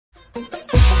You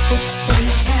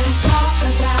can talk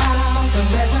about the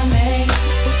resume,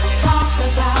 talk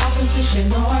about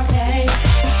position or pay,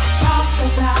 talk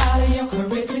about your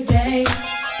career today.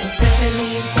 With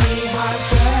Stephanie C.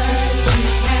 Harper,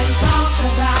 you can talk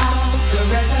about the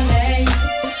resume,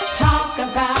 talk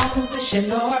about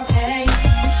position or pay,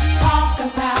 talk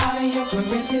about your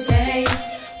career today.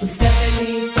 With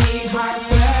Stephanie C.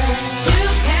 Harper, you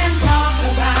can talk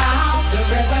about the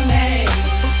resume,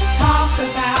 talk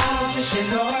about position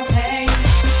or pay,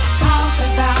 talk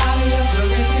about your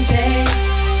career today.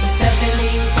 With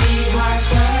Stephanie C.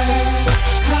 Harper,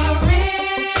 career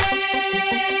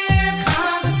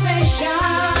conversations,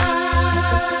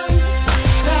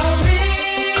 career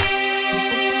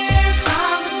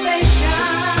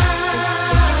conversations,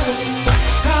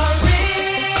 career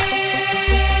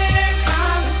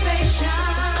conversations.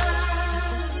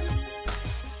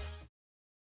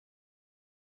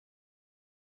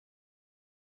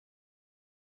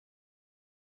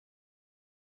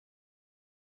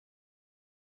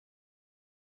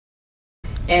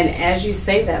 And as you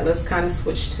say that, let's kind of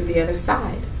switch to the other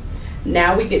side.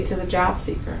 Now we get to the job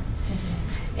seeker.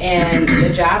 And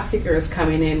the job seeker is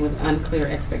coming in with unclear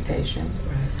expectations.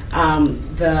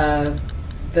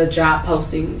 The job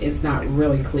posting is not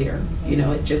really clear. You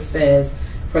know, it just says,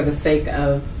 for the sake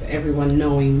of everyone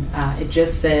knowing, it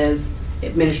just says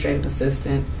administrative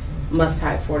assistant, must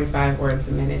type 45 words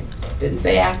a minute. Didn't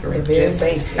say accurate. Very Just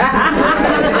basic.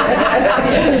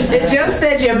 it just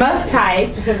said you must type.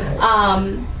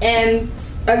 And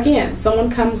again, someone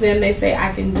comes in, they say,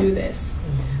 I can do this.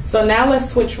 So now let's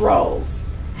switch roles.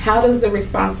 How does the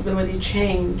responsibility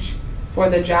change for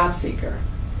the job seeker?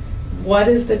 What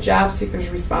is the job seeker's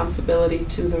responsibility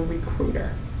to the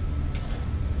recruiter?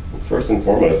 First and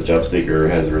foremost, the job seeker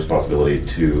has a responsibility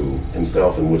to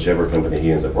himself and whichever company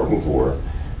he ends up working for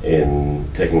in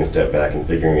taking a step back and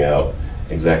figuring out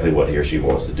exactly what he or she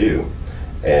wants to do.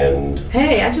 And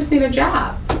Hey, I just need a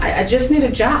job. I just need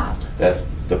a job. that's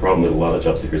the problem that a lot of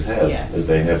job seekers have, Yes. is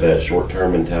they have that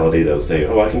short-term mentality. They'll say,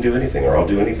 oh, I can do anything, or I'll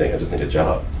do anything, I just need a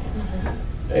job.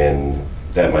 And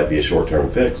that might be a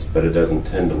short-term fix, but it doesn't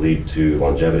tend to lead to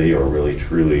longevity or really,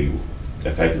 truly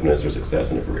effectiveness or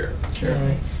success in a career.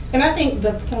 Right. And I think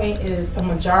the point is a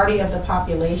majority of the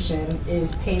population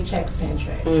is paycheck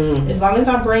centric. As long as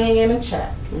I'm bringing in a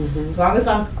check, as long as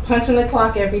I'm punching the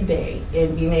clock every day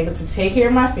and being able to take care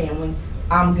of my family,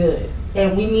 I'm good.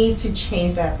 And we need to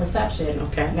change that perception.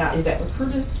 Okay. Now, is that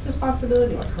recruiters'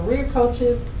 responsibility or career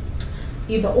coaches?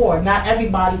 Either or. Not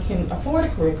everybody can afford a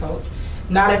career coach.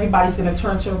 Not everybody's going to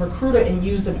turn to a recruiter and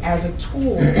use them as a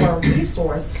tool or a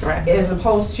resource, Correct. as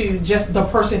opposed to just the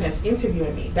person that's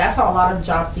interviewing me. That's how a lot of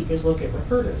job seekers look at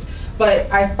recruiters.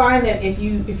 But I find that if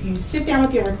you sit down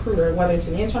with your recruiter, whether it's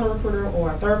an internal recruiter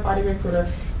or a third-party recruiter,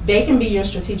 they can be your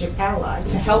strategic ally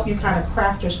to help you kind of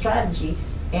craft your strategy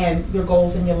and your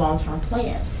goals and your long-term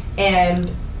plan.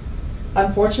 And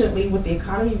unfortunately, with the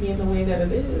economy being the way that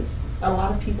it is, a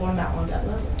lot of people are not on that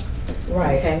level.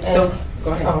 Right. Okay, And- so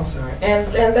go ahead. Oh, I'm sorry.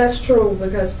 And that's true,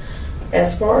 because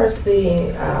as far as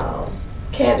the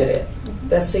candidate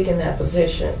that's seeking that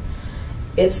position,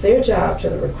 it's their job to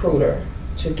the recruiter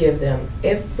to give them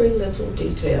every little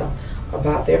detail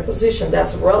about their position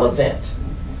that's relevant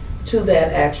to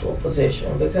that actual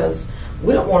position, because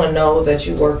we don't want to know that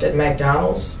you worked at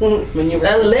McDonald's When you were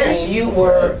unless 16. you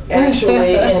were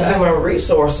actually in human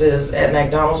resources at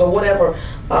McDonald's or whatever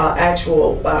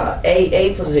actual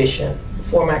AA position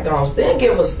for McDonald's. Then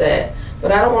give us that.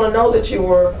 But I don't want to know that you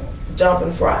were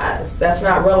dumping fries. That's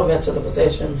not relevant to the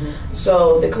position.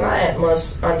 So the client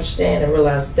must understand and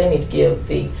realize they need to give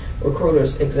the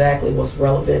recruiters exactly what's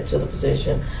relevant to the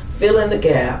position, fill in the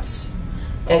gaps,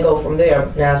 and go from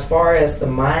there. Now, as far as the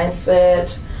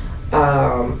mindset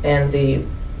and the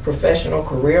professional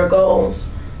career goals,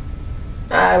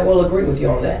 I will agree with you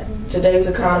on that. Today's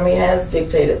economy has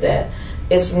dictated that.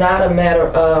 It's not a matter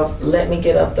of let me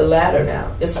get up the ladder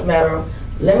now. It's a matter of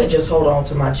let me just hold on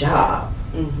to my job.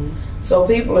 So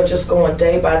people are just going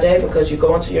day by day, because you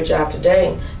go into your job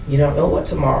today, you don't know what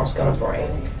tomorrow's going to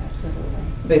bring.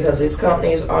 Because these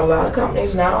companies, a lot of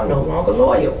companies now are no longer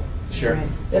loyal. Sure.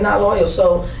 They're not loyal.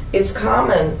 So it's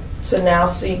common to now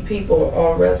see people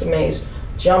on resumes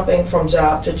jumping from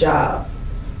job to job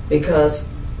because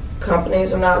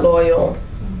companies are not loyal,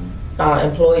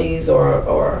 employees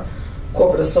or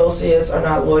corporate associates are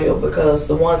not loyal, because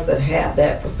the ones that have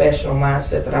that professional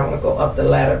mindset that I want to go up the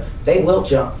ladder, they will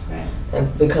jump.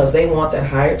 And because they want that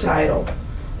higher title.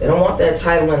 They don't want that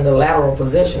title in the lateral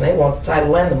position. They want the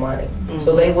title and the money.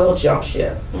 So they will jump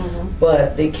ship.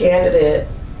 But the candidate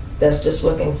that's just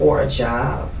looking for a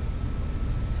job,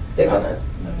 they're gonna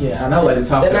Yeah, and I like to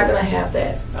talk They're to not going to have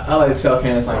that. I like to tell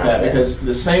candidates like that Mindset. because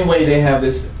the same way they have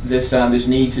this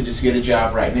need to just get a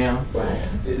job right now, Right.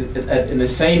 in the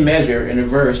same measure, in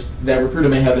reverse, that recruiter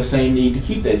may have the same need to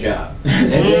keep that job that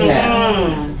they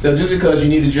have. So just because you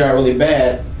need a job really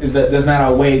bad does not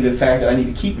outweigh the fact that I need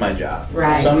to keep my job.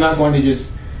 Right. So I'm not going to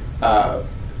just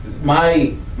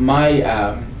my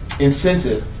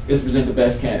incentive is to present the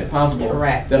best candidate possible.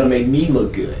 Correct. That'll make me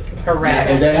look good. Correct.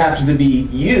 If that happens to be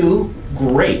you,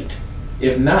 great.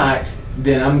 If not,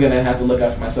 then I'm gonna have to look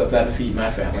out for myself. I have to feed my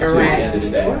family too, at the end of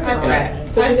the day. Correct.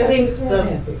 Because you I think gotta be the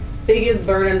happy. biggest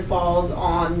burden falls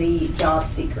on the job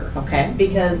seeker. Okay.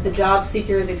 Because the job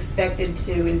seeker is expected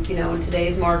to, in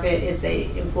today's market, it's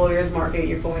a employer's market.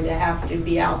 You're going to have to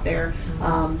be out there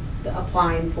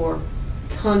applying for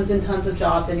tons and tons of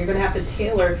jobs, and you're going to have to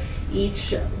tailor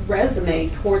each resume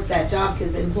towards that job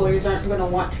because employers aren't going to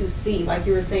want to see, like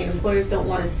you were saying, employers don't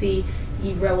want to see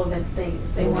irrelevant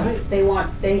things. They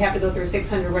they have to go through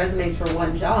 600 resumes for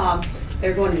one job.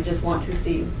 They're going to just want to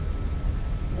see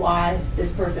why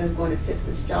this person is going to fit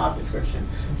this job description.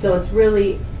 So it's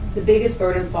really, the biggest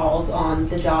burden falls on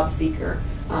the job seeker.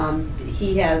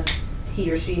 He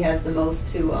or she has the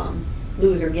most to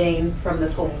lose or gain from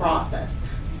this whole process.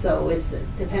 So it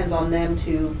depends on them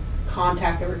to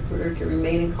contact the recruiter, to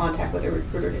remain in contact with the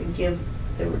recruiter, to give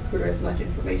the recruiter as much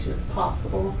information as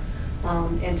possible,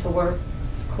 and to work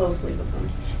closely with them.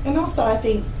 And also, I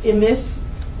think there's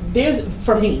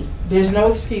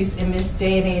no excuse in this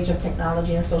day and age of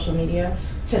technology and social media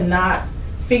to not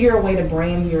figure a way to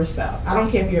brand yourself. I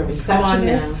don't care if you're a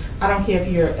receptionist, I don't care if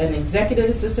you're an executive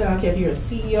assistant, I don't care if you're a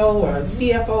CEO or a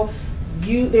CFO.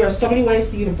 There are so many ways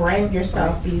for you to brand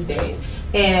yourself these days.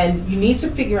 And you need to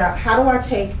figure out, how do I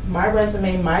take my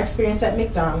resume, my experience at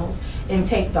McDonald's, and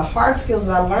take the hard skills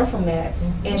that I learned from that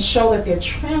and show that they're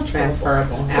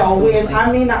transferable. So whereas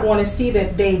I may not want to see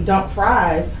that they dump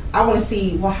fries, I want to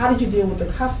see, well, how did you deal with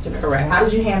the customers? Correct. How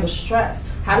did you handle stress?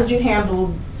 How did you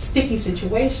handle sticky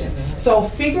situations? So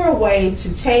figure a way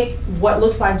to take what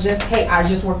looks like just, hey, I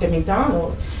just worked at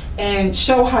McDonald's, and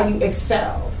show how you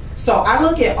excelled. So I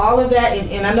look at all of that,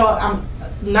 and I know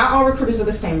not all recruiters are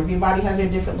the same. Everybody has their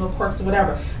different little quirks or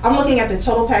whatever. I'm looking at the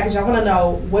total package. I want to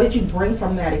know, what did you bring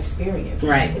from that experience?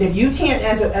 Right. And if you can't,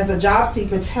 as a job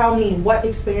seeker, tell me what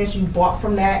experience you bought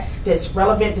from that that's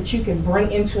relevant, that you can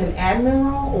bring into an admin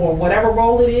role or whatever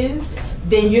role it is,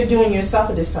 then you're doing yourself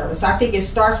a disservice. I think it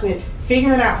starts with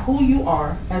figuring out who you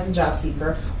are as a job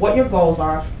seeker, what your goals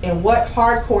are, and what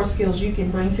hardcore skills you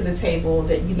can bring to the table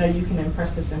that you can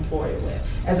impress this employer with,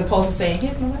 as opposed to saying,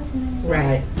 here's my resume.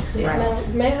 Right. Yeah. Now,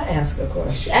 may I ask a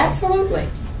question? Absolutely.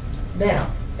 Now,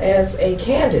 as a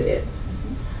candidate,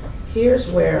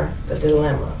 here's where the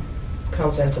dilemma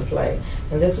comes into play.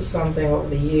 And this is something over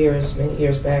the years, many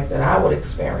years back, that I would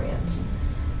experience.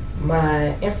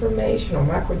 My information or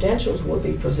my credentials would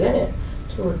be presented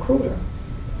to a recruiter,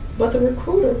 but the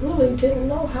recruiter really didn't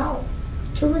know how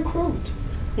to recruit.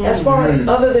 As far as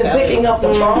other than picking up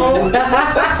the phone,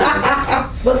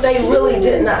 but they really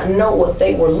did not know what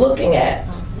they were looking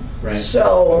at. Right.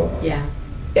 So Yeah.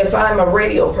 if I'm a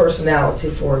radio personality,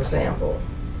 for example,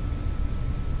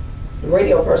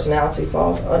 radio personality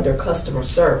falls under customer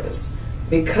service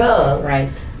because Right.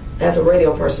 as a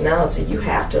radio personality, you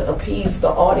have to appease the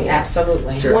audience.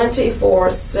 Absolutely. Sure.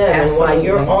 24/7 while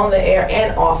you're Absolutely. on the air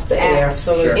and off the air,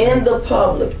 Absolutely. in the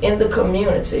public, in the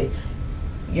community.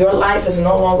 Your life is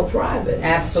no longer private.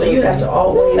 Absolutely. So you have to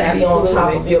always be on top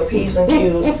Absolutely. of your P's and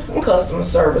Q's, customer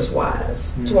service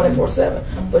wise, 24/7.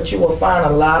 But you will find a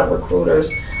lot of recruiters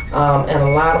and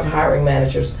a lot of hiring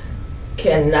managers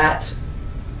cannot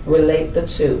relate the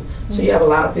two. So you have a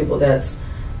lot of people that's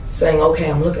saying, okay,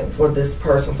 I'm looking for this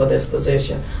person for this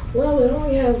position. Well, it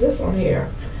only has this on here.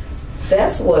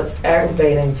 That's what's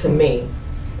aggravating to me,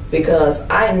 because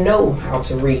I know how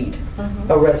to read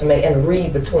a resume and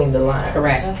read between the lines.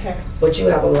 Correct. Okay. But you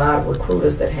have a lot of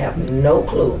recruiters that have no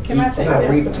clue Can I take how to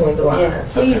that? read between the lines.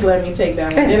 Yes. Please let me take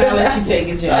that one. Then I'll let you take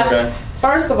it, Jen. Okay.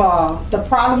 First of all, the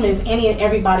problem is any and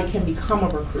everybody can become a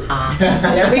recruiter.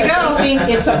 There we go. I think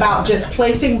it's about just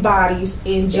placing bodies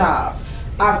in jobs.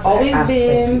 I've always I've seen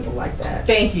been, people like that.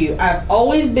 thank you, I've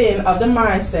always been of the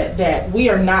mindset that we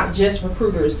are not just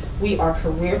recruiters, We are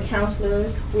career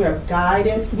counselors. We are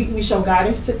guidance. We show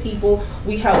guidance to people.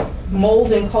 We help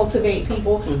mold and cultivate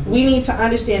people. We need to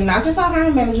understand not just our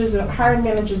hiring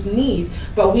managers' needs,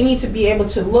 but we need to be able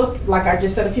to look, like I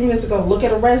just said a few minutes ago, look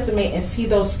at a resume and see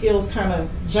those skills kind of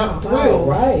jump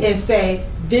through and say,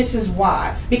 this is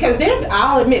why. Because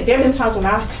I'll admit, there have been times when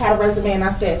I had a resume and I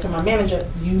said to my manager,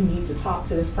 you need to talk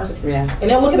to this person. Yeah. And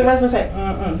they'll look at the resume and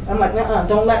say, I'm like,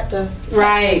 don't let the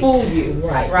Right. fool you.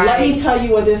 Right. Let me tell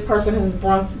you what this person has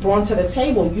brought to the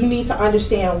table. You need to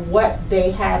understand what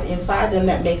they have inside them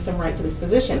that makes them right for this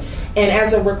position. And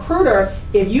as a recruiter,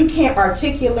 if you can't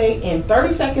articulate in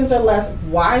 30 seconds or less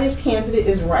why this candidate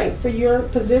is right for your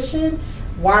position,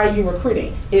 why are you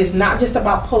recruiting? It's not just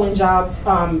about pulling jobs,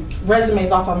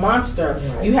 resumes off a monster.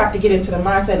 Right. You have to get into the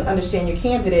mindset and understand your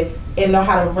candidate and know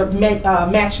how to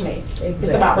match make. It's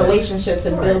about Exactly. relationships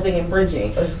and Right. building and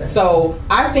bridging. Exactly. So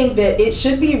I think that it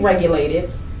should be regulated,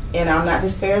 and I'm not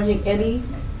disparaging any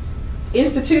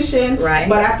institution, Right.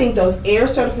 but I think those AIR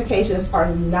certifications are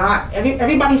not,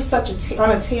 everybody's such on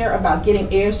a tear about getting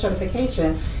AIR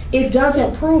certification. It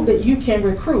doesn't prove that you can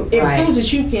recruit. It Right. proves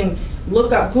that you can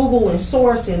look up Google and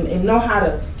source and know how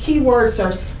to keyword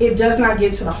search. It does not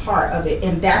get to the heart of it.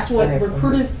 And that's what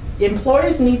Exactly.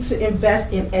 employers need to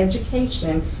invest in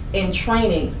education and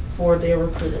training for their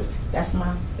recruiters. That's my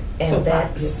And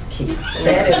that soapbox. is key.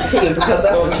 That is key because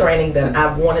that's the training that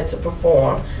I've wanted to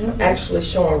perform, actually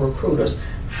showing recruiters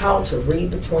how to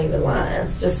read between the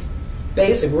lines, just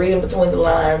basic reading between the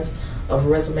lines of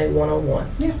Resume 101.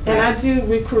 Yeah, and I do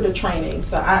recruiter training.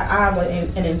 So I have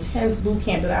an intense boot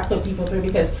camp that I put people through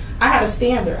because I have a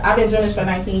standard. I've been doing this for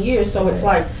 19 years, so it's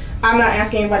like I'm not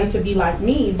asking anybody to be like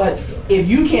me, but if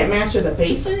you can't master the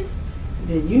basics,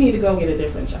 then you need to go get a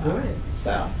different job. Right.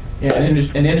 So Yeah,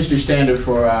 an industry standard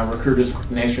for recruiters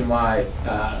nationwide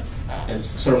is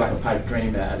sort of like a pipe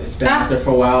dream. It's been out there for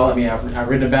a while. I mean, I've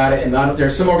written about it, and there are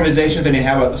some organizations that may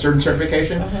have a certain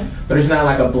certification, but it's not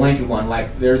like a blanket one.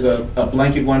 Like there's a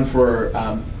blanket one for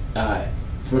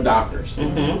doctors.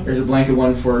 There's a blanket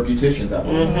one for beauticians, I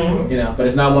believe. You know, but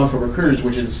it's not one for recruiters,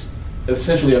 which is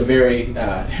essentially a very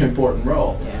important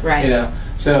role. Right. You know,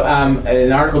 so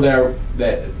an article that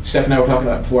Steph and I were talking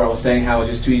about before, I was saying how it's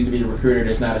just too easy to be a recruiter.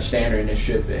 There's not a standard, and it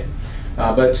should be.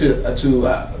 But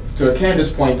to a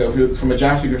candidate's point, though, from a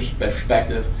job seeker's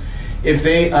perspective, if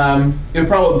they, it would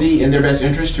probably be in their best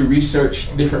interest to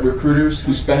research different recruiters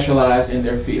who specialize in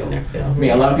their field. I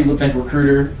mean, a lot of people think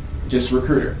recruiter, just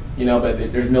recruiter, you know,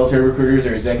 but there's military recruiters,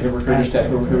 there's executive recruiters,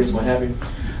 technical recruiters, what have you.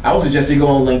 I would suggest they go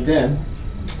on LinkedIn,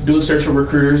 do a search for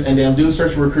recruiters, and then do a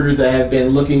search for recruiters that have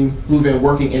been who've been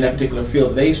working in that particular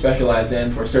field that they specialize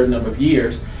in for a certain number of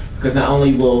years, because not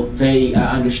only will they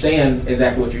understand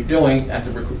exactly what you're doing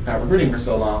after recruiting for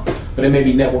so long, but it may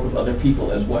be network with other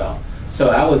people as well. So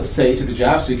I would say to the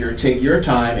job seeker, take your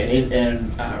time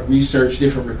and research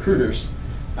different recruiters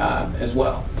as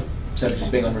well, instead of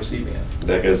just being on the receiving end.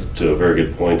 That goes to a very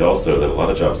good point also, that a lot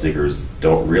of job seekers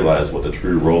don't realize what the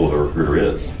true role of a recruiter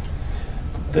is.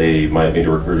 They might meet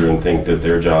a recruiter and think that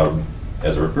their job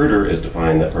as a recruiter is to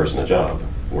find that person a job,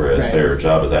 whereas Right. their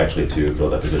job is actually to fill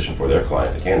that position for their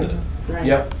client, the candidate. Right.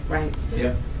 Yep. Right.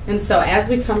 Yep. And so as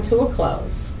we come to a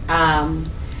close, I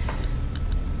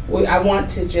want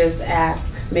to just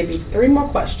ask maybe 3 more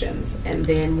questions, and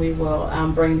then we will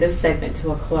bring this segment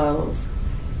to a close.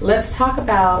 Let's talk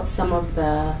about some of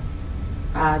the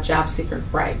job seeker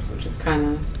gripes, which is kind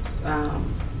of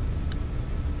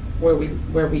where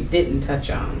we didn't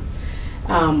touch on.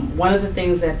 One of the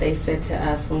things that they said to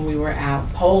us when we were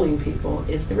out polling people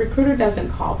is the recruiter doesn't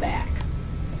call back.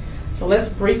 So let's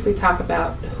briefly talk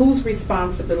about whose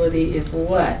responsibility is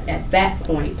what at that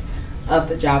point of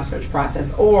the job search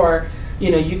process. Or, you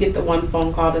know, you get the one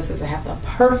phone call that says, I have the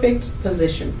perfect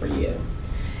position for you.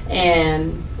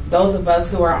 And those of us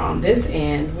who are on this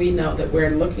end, we know that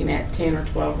we're looking at 10 or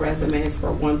 12 resumes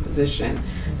for one position.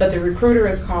 But the recruiter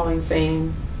is calling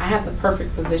saying, I have the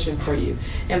perfect position for you.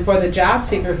 And for the job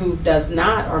seeker who does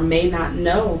not or may not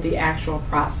know the actual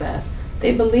process,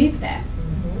 they believe that.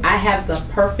 I have the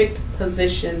perfect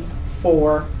position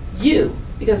for you,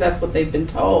 because that's what they've been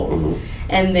told.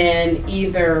 And then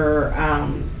either,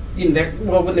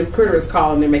 when the recruiter is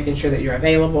calling, they're making sure that you're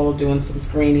available, doing some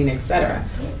screening, etc.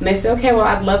 And they say, okay, well,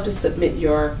 I'd love to submit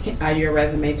your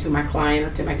resume to my client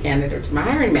or to my candidate or to my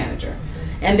hiring manager.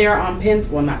 And they're on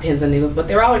not pins and needles, but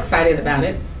they're all excited about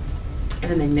it.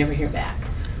 And then they never hear back.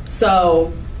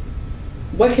 So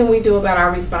what can we do about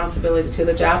our responsibility to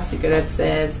the job seeker that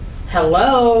says,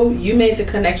 hello, you made the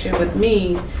connection with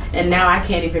me, and now I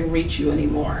can't even reach you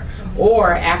anymore?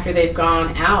 Or after they've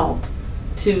gone out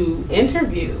to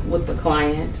interview with the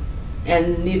client,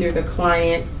 and neither the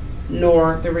client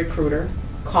nor the recruiter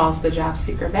calls the job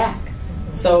seeker back.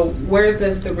 So where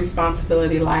does the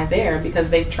responsibility lie there? Because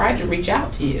they've tried to reach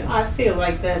out to you. I feel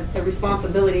like that the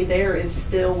responsibility there is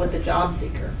still with the job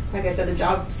seeker. Like I said, the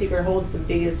job seeker holds the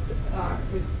biggest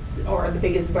the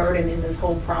biggest burden in this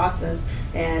whole process.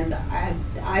 And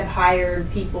I've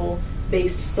hired people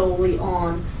based solely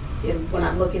on when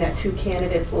I'm looking at two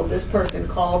candidates. Well, this person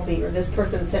called me, or this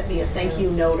person sent me a thank you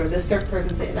note, or this certain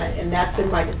person said, and that's been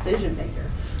my decision maker.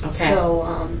 Okay.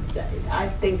 So I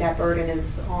think that burden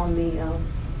is on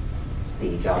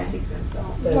the job seeker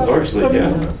himself. Largely,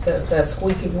 yeah. That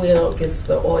squeaky wheel gets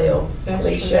the oil That's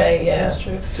cliche. true. Yeah. That's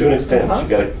true. To an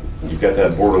extent, you've got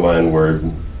that borderline where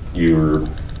you're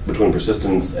between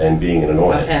persistence and being an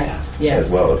annoyance. A pest, yes.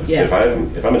 As well. Yes.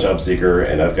 If I'm a job seeker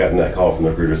and I've gotten that call from the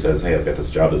recruiter says, hey, I've got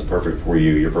this job that's perfect for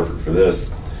you, you're perfect for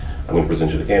this, I'm going to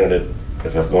present you the candidate.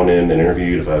 If I've gone in and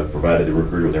interviewed, if I've provided the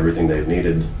recruiter with everything they've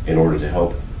needed in order to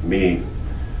help me,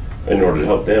 in order to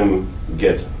help them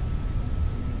get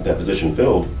that position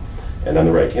filled, and I'm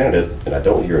the right candidate, and I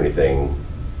don't hear anything,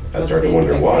 I What's start the to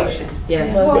wonder why. expectation?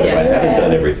 Yes. But if I Yes. haven't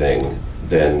done everything,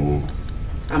 then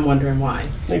I'm wondering why.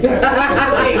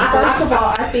 exactly. First of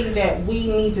all, I think that we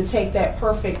need to take that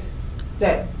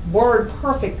word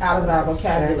perfect out of our That's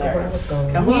exactly where I vocabulary. was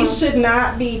going. Come We on. should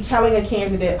not be telling a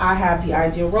candidate, I have the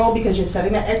ideal role, because you're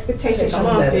setting that expectation Come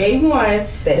from on. day one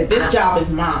that this I- job is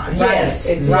mine. Yes,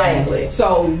 exactly.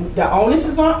 So the onus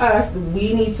is on us.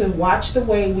 We need to watch the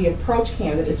way we approach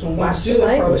candidates when we Watch do the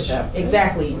approach language. them.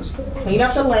 Exactly. Watch the language. Clean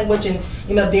up the language, and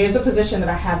there's a position that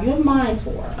I have you in mind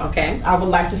for. Okay. I would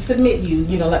like to submit you.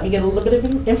 Let me get a little bit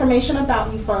of information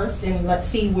about you first, and let's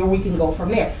see where we can go from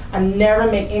there. I never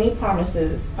make any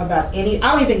promises about any.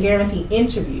 I don't even guarantee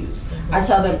interviews. I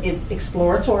tell them it's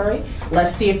exploratory.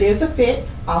 Let's see if there's a fit.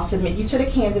 I'll submit you to the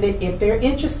candidate. If they're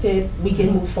interested, we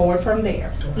can move forward from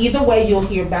there. Either way, you'll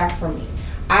hear back from me.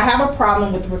 I have a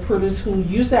problem with recruiters who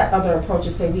use that other approach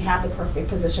and say we have the perfect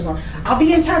position, or I'll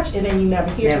be in touch, and then you never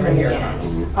hear Never from them hear again.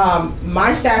 from them.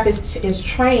 My staff is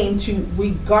trained to,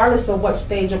 regardless of what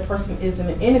stage a person is in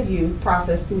the interview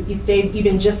process, if they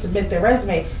even just submit their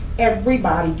resume,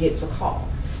 everybody gets a call.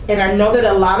 And I know that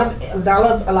a lot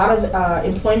of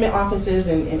employment offices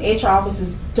and HR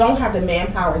offices don't have the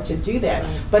manpower to do that.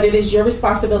 But it is your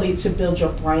responsibility to build your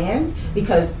brand,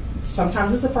 because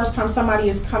sometimes it's the first time somebody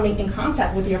is coming in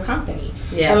contact with your company.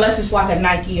 Yes. Unless it's like a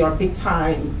Nike or big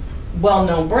time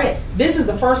well-known brand. This is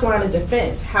the first line of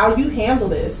defense. How you handle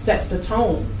this sets the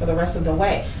tone for the rest of the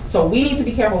way. So we need to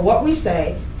be careful what we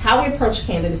say, how we approach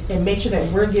candidates, and make sure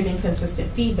that we're giving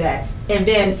consistent feedback. And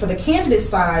then for the candidate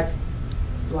side,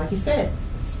 like you said,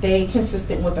 stay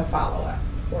consistent with the follow-up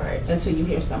Right. until you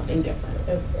hear something different.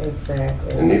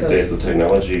 Exactly. And these Because- days with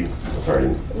technology, sorry,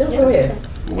 No, go ahead.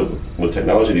 with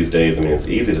technology these days, I mean, it's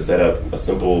easy to set up a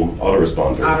simple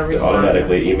autoresponder that Autoresponder.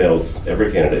 automatically emails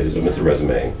every candidate who submits a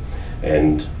resume.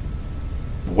 And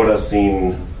what I've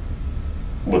seen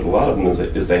with a lot of them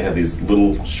is they have these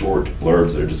little short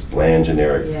blurbs that are just bland,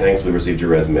 generic. Yeah. Thanks, we received your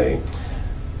resume.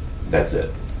 That's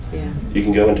it. Yeah. You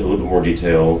can go into a little bit more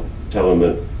detail, tell them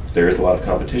that there is a lot of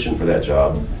competition for that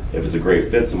job. If it's a great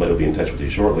fit, somebody will be in touch with you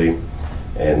shortly,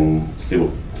 and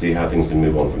see how things can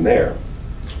move on from there.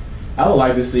 I would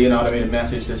like to see an automated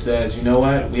message that says, you know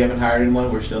what, we haven't hired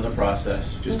anyone, we're still in the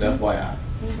process, just FYI.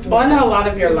 Well, I know a lot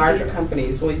of your larger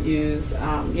companies will use,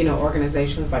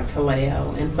 organizations like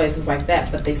Taleo and places like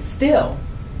that, but they still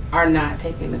are not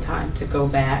taking the time to go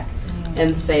back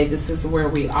and say this is where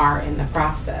we are in the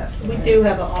process. We do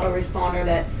have an autoresponder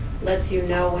that lets you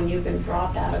know when you've been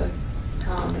dropped out of,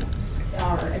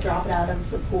 or dropped out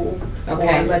of the pool.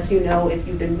 Okay. Or it lets you know if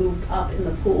you've been moved up in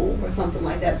the pool or something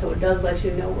like that. So it does let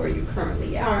you know where you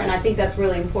currently are. And I think that's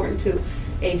really important to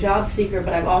a job seeker,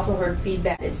 but I've also heard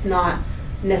feedback it's not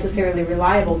necessarily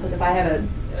reliable, because if I have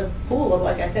a pool of,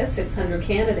 like I said, 600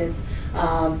 candidates,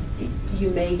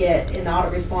 you may get an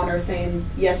autoresponder saying,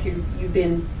 yes, you've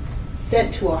been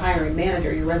sent to a hiring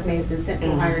manager, your resume has been sent to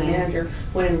a hiring manager,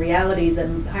 when in reality the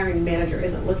hiring manager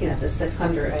isn't looking at the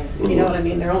 600. You know what I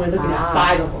mean? They're only looking at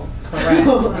 5 of them.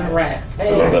 Correct. Correct. So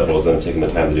a lot of that boils down to taking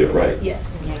the time to do it right.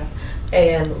 Yes.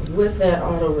 And with that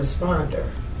autoresponder,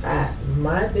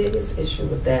 my biggest issue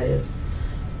with that is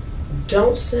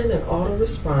don't send an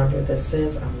autoresponder that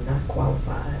says I'm not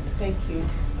qualified. Thank you.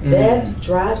 That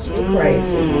drives me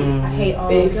crazy. I hate all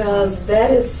Because that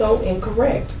is so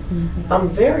incorrect. I'm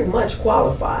very much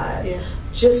qualified. Yeah.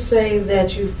 Just say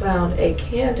that you found a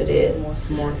candidate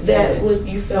More that suited.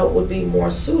 you felt would be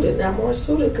more suited. Now, more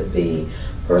suited could be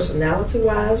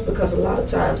personality-wise, because a lot of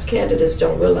times candidates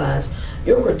don't realize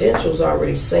your credentials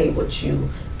already say what you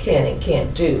can and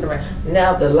can't do. Correct.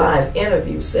 Now the live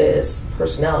interview says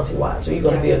personality-wise, are you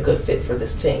going to be a good fit for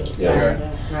this team? Yeah.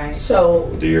 Sure. Right.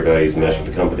 So, Do your values mesh with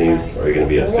the company's? Are you going to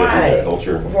be a fit in Right. that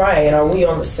culture? right, are we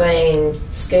on the same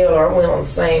scale? Are we on the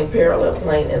same parallel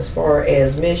plane as far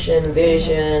as mission,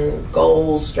 vision,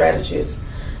 goals, strategies?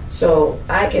 So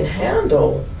I can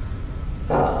handle,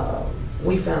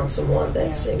 we found someone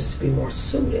that seems to be more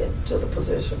suited to the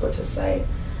position, but to say,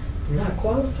 not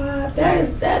qualified,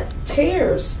 that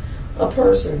tears a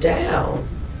person down.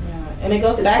 Yeah. And it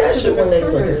goes back to Especially the when they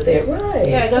look recruiters. at that, right.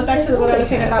 Yeah, it goes back to what I was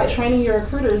saying about They training your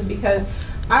recruiters, because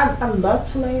I love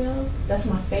Taleo. That's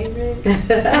my favorite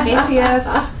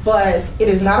NTS, but it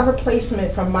is not a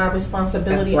replacement for my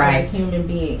responsibility That's right. as a human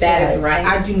being. That is right.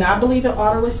 I do not believe in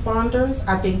autoresponders.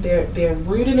 I think they're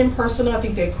rooted in personal. I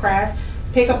think they're crass.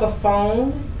 Pick up a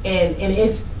phone and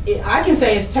I can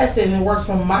say it's tested and it works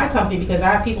for my company, because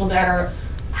I have people that are,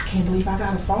 I can't believe I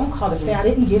got a phone call to say I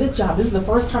didn't get a job. This is the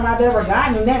first time I've ever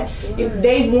gotten that. If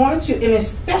they want to, and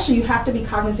especially you have to be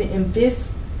cognizant in this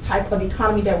type of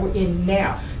economy that we're in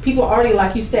now. People are already,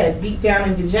 like you said, beat down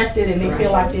and dejected, and they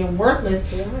feel like they're worthless.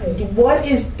 Right. What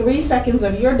is 3 seconds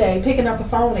of your day picking up a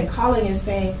phone and calling and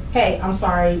saying, hey, I'm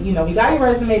sorry, we got your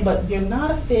resume, but you're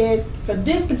not a fit for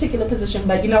this particular position,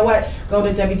 but you know what, go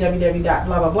to www.blah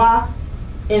blah blah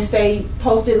and stay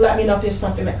posted. Let me know if there's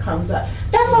something that comes up.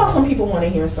 That's all some people want to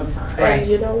hear sometimes. And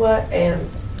you know what? And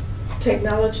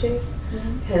technology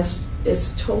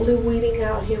is totally weeding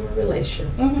out human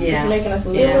relations. Yeah. It's making us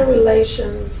Human live.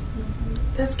 relations,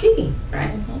 that's key.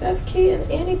 Right. That's key in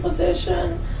any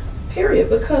position, period.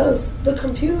 Because the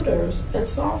computers and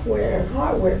software and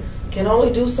hardware can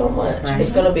only do so much. Right.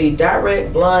 It's going to be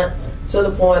direct, blunt, to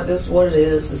the point. This is what it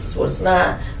is. This is what it's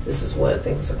not. This is what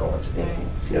things are going to be.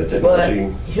 Yeah, the But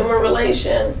technology. human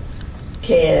relation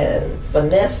can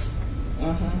finesse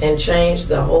and change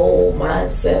the whole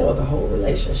mindset or the whole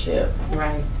relationship.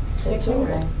 Right. It's all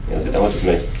right. Yeah,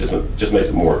 technology just makes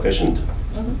it more efficient,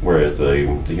 whereas the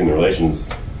human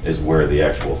relations is where the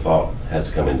actual thought has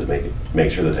to come in to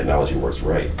make sure the technology works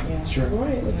right. Yeah. Sure.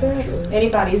 Right, exactly.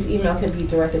 Anybody's email could be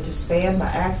directed to spam by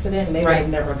accident, and they Right. have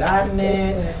never gotten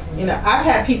it. Exactly. I've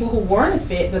had people who weren't a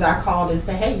fit that I called and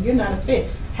say, hey, you're not a fit.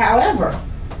 However,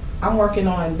 I'm working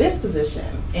on this position.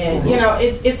 And,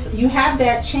 it's you have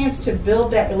that chance to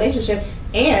build that relationship,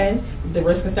 and the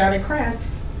risk of sounding crass,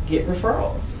 get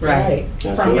referrals Right.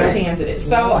 from your Absolutely. candidates.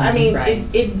 So, I mean, Right.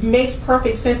 it makes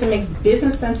perfect sense. It makes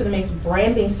business sense, and it makes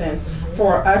branding sense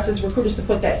for us as recruiters to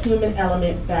put that human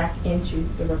element back into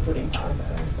the recruiting process.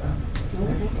 So.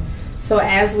 So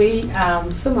as we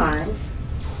surmise,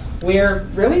 we're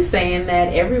really saying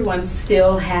that everyone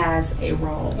still has a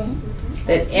role.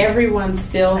 That everyone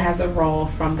still has a role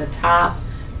from the top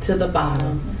to the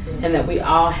bottom, and that we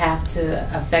all have to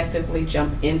effectively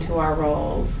jump into our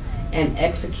roles and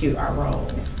execute our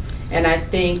roles. And I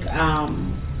think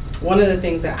one of the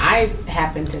things that I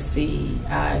happened to see,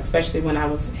 especially when I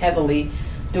was heavily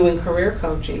doing career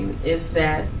coaching, is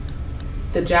that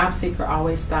the job seeker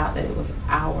always thought that it was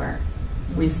our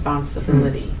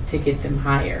responsibility to get them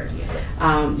hired.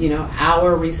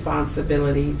 Our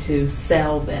responsibility to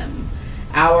sell them,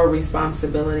 our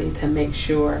responsibility to make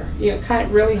sure, kind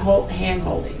of really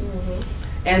hand-holding.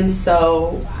 And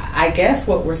so I guess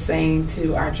what we're saying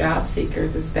to our job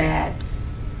seekers is that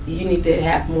you need to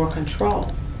have more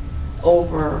control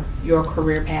over your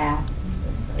career path.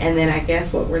 And then I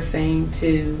guess what we're saying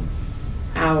to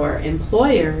our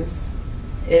employers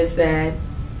is that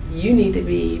you need to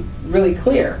be really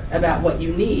clear about what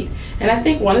you need. And I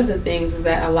think one of the things is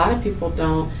that a lot of people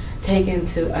don't take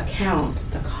into account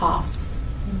the cost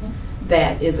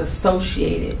that is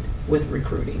associated with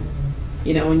recruiting.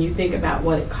 When you think about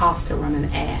what it costs to run an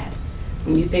ad,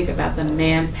 when you think about the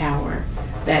manpower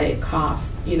that it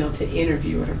costs, to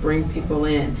interview or to bring people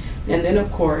in. And then,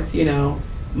 of course,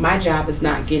 my job is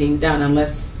not getting done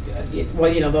unless,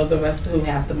 those of us who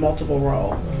have the multiple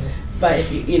role. But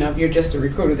if if you're just a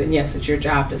recruiter, then yes, it's your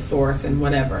job to source and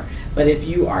whatever. But if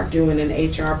you are doing an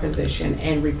HR position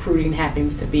and recruiting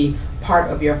happens to be part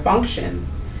of your function,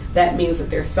 that means that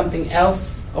there's something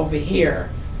else over here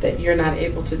that you're not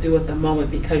able to do at the moment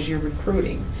because you're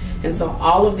recruiting. And so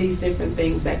all of these different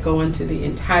things that go into the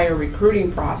entire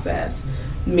recruiting process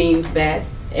means that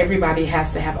everybody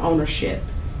has to have ownership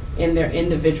in their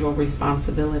individual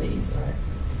responsibilities.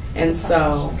 And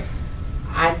so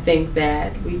I think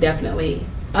that we definitely,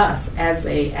 us as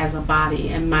a body,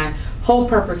 and my whole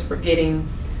purpose for getting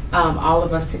all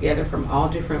of us together from all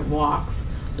different walks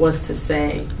was to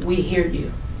say, we hear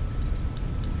you.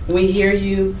 We hear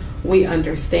you, we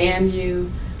understand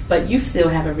you, but you still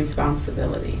have a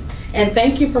responsibility. And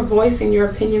thank you for voicing your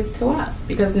opinions to us,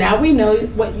 because now we know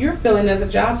what you're feeling as a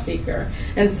job seeker.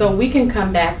 And so we can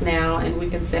come back now and we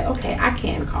can say, okay, I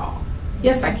can call.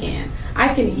 Yes, I can.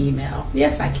 I can email.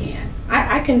 Yes, I can.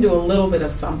 I can do a little bit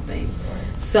of something.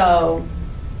 So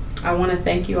I want to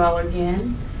thank you all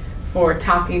again for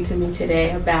talking to me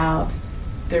today about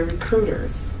the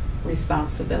recruiter's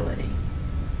responsibility.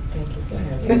 Thank you for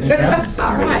having us.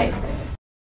 All right.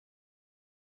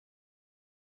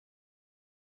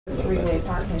 Three-way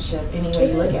partnership, any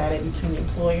way you look at it, between the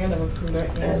employer, the recruiter,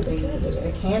 and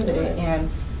the candidate. And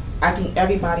I think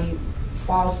everybody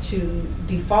defaults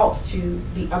to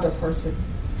the other person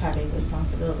having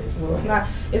responsibilities. Well, it's not,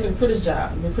 it's the recruiter's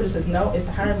job. The recruiter says no, it's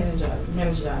the hiring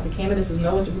manager's job. The candidate says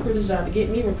no, it's the recruiter's job to get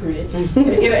me recruited. and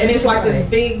it's like this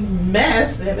big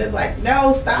mess, and it's like,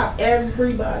 no, stop.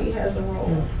 Everybody has a role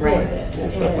in this.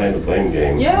 It's not playing the blame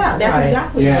game. Yeah, that's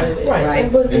exactly what it is.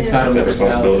 Right. But then- Accept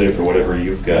responsibility for whatever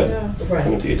you've got. Right.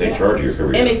 Until you take charge of your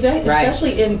career. And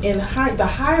especially in the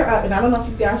higher up, and I don't know if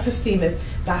you guys have seen this,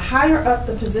 the higher up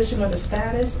the position or the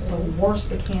status, the worse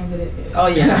the candidate is. Oh,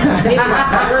 yeah. It is your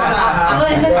job.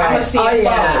 I'm a CFO. Oh,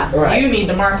 yeah. Right. You need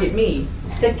to market me.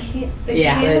 The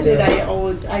Yeah. candidate,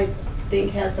 I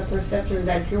think, has the perception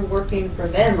that you're working for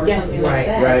them or Yes. something like Right.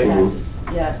 that. Right.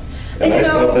 Yes. And I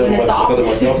felt that and it's the opposite.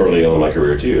 myself early on in my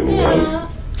career too. I mean, when I was Yeah.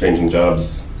 changing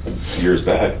jobs years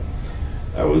back,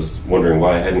 I was wondering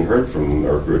why I hadn't heard from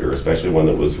a recruiter, especially one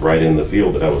that was right in the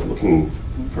field that I was looking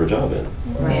for a job in.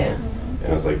 Right. And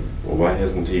I was like, well, why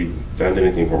hasn't he found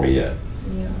anything for me yet?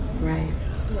 Yeah. Right.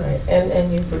 Right.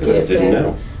 And you Because I forget just didn't that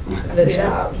know. the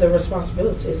job, the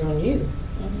responsibility is on you.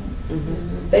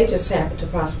 They just happen to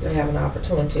possibly have an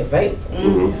opportunity available,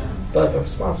 Mhm. but the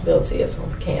responsibility is on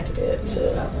the candidate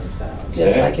to,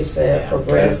 just Yeah. like you said,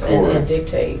 progress That's core. and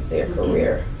dictate their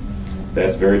career.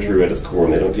 That's very true at its core,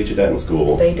 and they don't teach you that in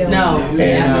school. They don't. No,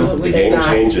 they And absolutely the do game not.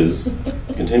 changes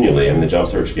continually. I mean, the job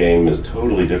search game is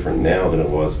totally different now than it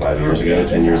was 5 years ago,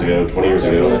 10 years ago, 20 years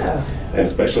ago. Yeah. And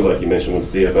especially like you mentioned with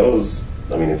CFOs,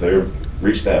 I mean, if they've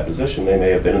reached that position, they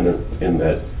may have been in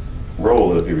that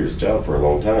role at a previous job for a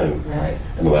long time. Right.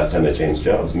 And the last time they changed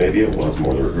jobs, maybe it was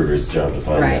more the recruiter's job to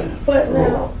find Right. them. But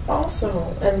now,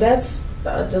 also, and that's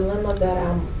a dilemma that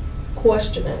I'm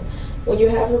questioning. When you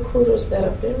have recruiters that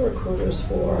have been recruiters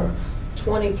for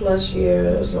 20 plus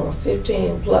years or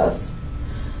 15 plus,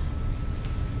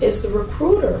 is the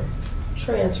recruiter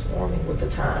transforming with the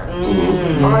times?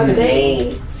 Are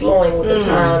they flowing with the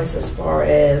times as far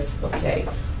as, okay,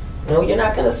 no, you're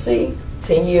not going to see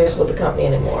 10 years with the company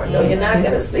anymore. No, you're not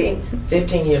going to see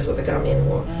 15 years with the company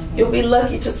anymore. You'll be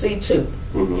lucky to see 2.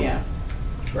 Mhm. Yeah.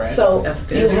 Right. So That's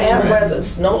good. you have Right.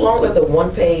 it's no longer the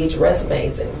one-page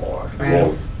resumes anymore. Yeah.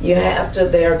 You have to,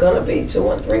 they're going to be 2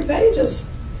 and 3 pages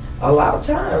a lot of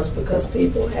times because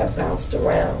people have bounced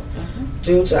around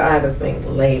due to either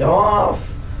being laid off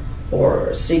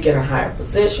or seeking a higher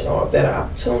position or a better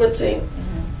opportunity.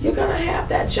 You're going to have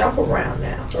that jump around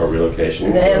now. Or relocation.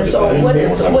 And or so deciding what to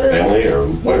is- spend more what time is- with family or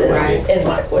What whatever. is, and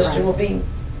my question will be,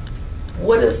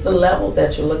 what is the level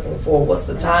that you're looking for? What's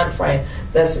the time frame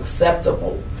that's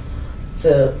acceptable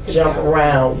to jump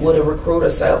around? Would a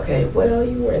recruiter say, okay, well,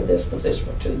 you were in this position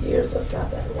for 2 years, that's not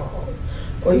that long.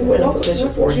 Or you were in a position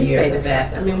What for a would you year. say to that's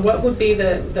that? not I mean, what would be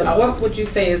what would you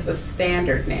say is the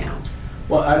standard now?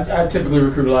 Well, I typically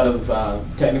recruit a lot of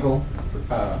technical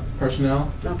personnel,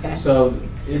 Okay. so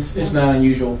it's not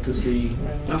unusual to see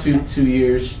Okay. 2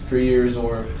 years, 3 years,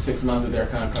 or 6 months of their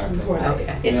contract. Right.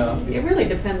 Okay. Yeah. It really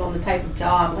depends on the type of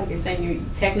job. Like you're saying, you're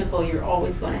technical, you're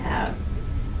always going to have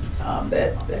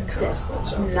that constant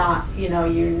jump. not, you're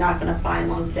not going to find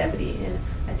longevity in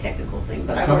a technical thing.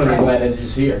 But I So I'm work, really glad that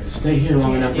it's here. Just stay here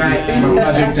long enough to Right. get my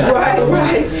project done.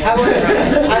 Right.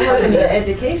 I work in the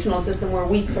educational system where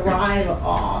we thrive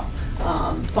off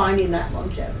finding that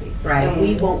longevity. Right. And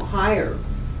we won't hire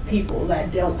people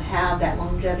that don't have that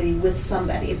longevity with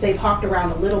somebody. If they've hopped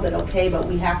around a little bit, okay, but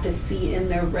we have to see in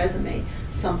their resume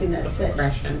something that says,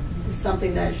 Progression.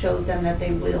 something that shows them that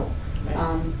they will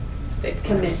Stay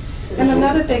commit. to And the-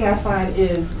 another thing I find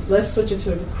is, let's switch it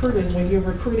to recruiters. When you're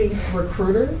recruiting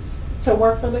recruiters to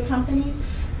work for the companies,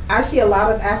 I see a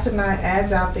lot of asinine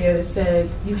ads out there that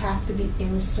says you have to be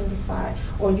IMAGE certified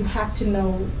or you have to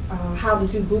know how to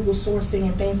do Google sourcing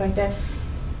and things like that.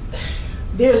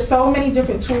 there's so many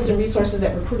different tools and resources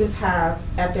that recruiters have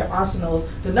at their arsenals.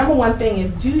 The number one thing is,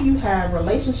 do you have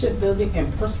relationship building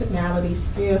and personality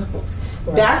skills?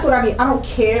 Right. That's what I mean. I don't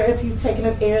care if you've taken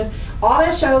up airs. All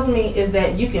that shows me is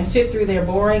that you can sit through their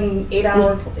boring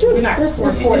 8-hour. You're not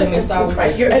recording this, so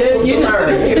Right. You're able to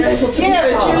learn. You're able to yeah,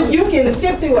 talk. that you can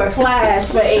sit through a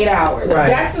class for 8 hours. Right.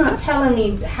 That's not telling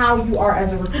me how you are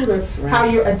as a recruiter, how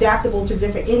you're adaptable to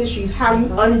different industries, how you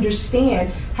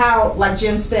understand how, like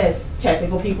Jim said,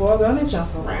 technical people are going to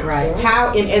jump around. Right.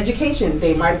 How in education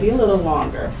they might be a little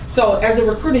longer. So as a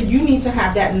recruiter, you need to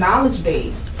have that knowledge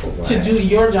base to Right. do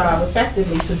your job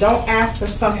effectively. So don't ask for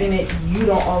something that you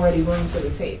don't already bring to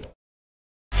the table.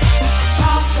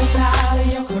 Talk about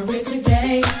your career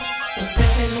today with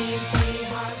Stephanie C.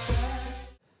 Harper.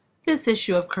 This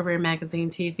issue of Career Magazine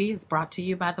TV is brought to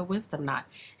you by the Wisdom Knot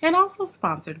and also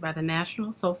sponsored by the National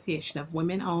Association of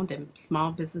Women-Owned and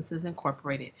Small Businesses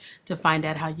Incorporated. To find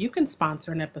out how you can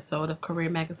sponsor an episode of Career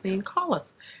Magazine, call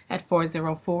us at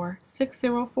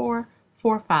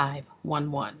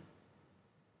 404-604-4511.